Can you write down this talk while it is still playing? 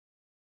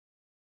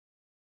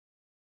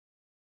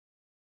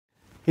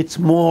it's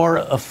more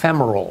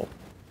ephemeral.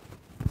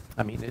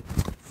 I mean,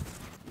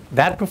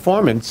 that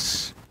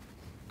performance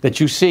that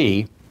you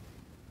see,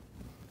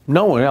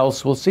 no one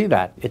else will see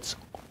that. It's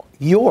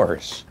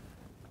yours.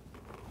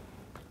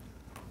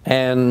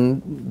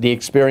 And the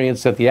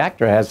experience that the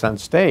actor has on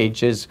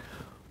stage is,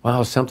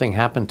 wow, something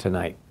happened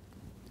tonight.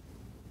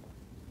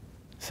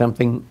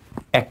 Something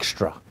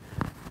extra.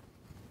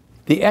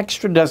 The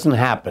extra doesn't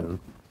happen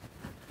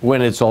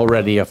when it's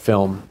already a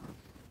film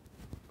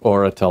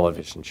or a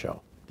television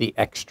show. The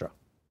extra.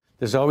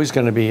 There's always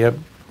going to be a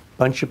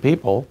bunch of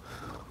people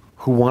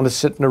who want to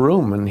sit in a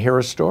room and hear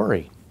a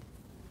story.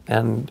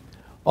 And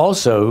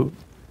also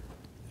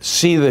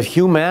see the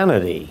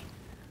humanity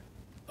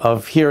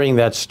of hearing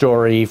that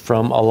story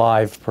from a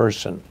live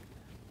person.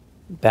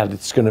 That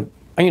it's going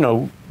to, you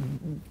know,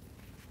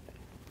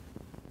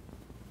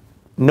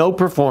 no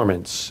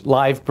performance,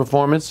 live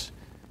performance,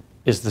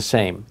 is the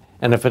same.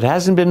 And if it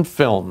hasn't been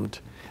filmed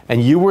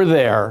and you were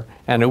there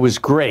and it was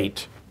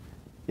great,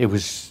 it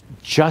was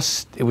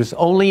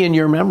only in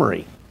your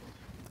memory.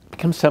 It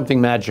becomes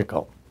something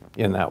magical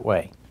in that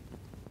way.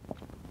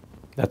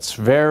 That's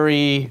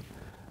very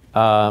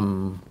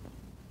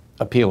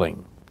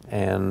appealing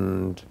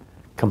and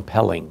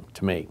compelling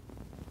to me.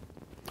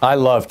 I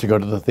love to go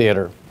to the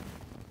theater.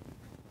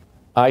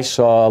 I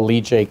saw Lee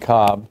J.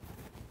 Cobb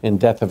in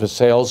Death of a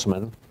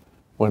Salesman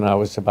when I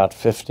was about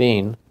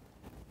 15,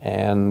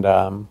 and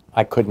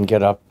I couldn't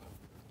get up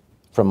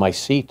from my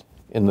seat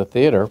in the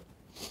theater.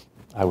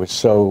 I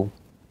was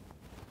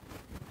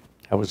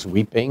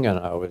weeping and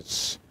I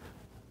was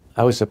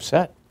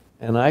upset.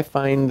 And I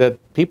find that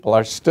people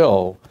are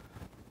still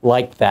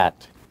like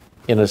that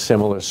in a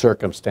similar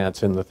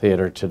circumstance in the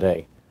theater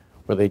today,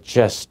 where they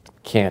just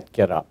can't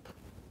get up.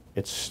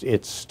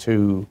 It's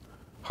too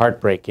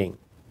heartbreaking.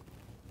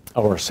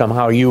 Or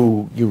somehow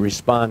you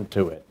respond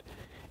to it,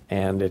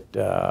 and it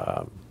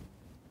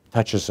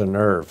touches a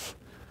nerve.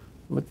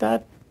 But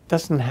that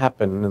doesn't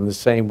happen in the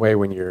same way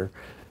when you're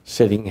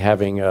sitting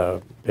having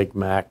a Big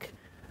Mac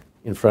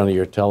in front of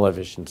your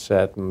television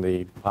set and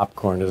the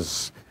popcorn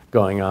is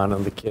going on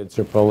and the kids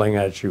are pulling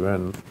at you,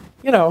 and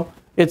you know,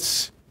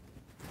 it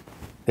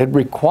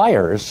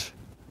requires,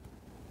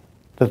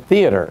 the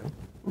theater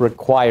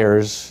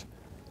requires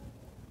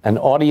an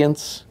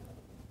audience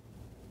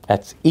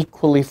that's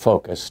equally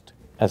focused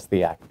as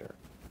the actor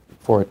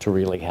for it to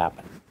really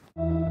happen.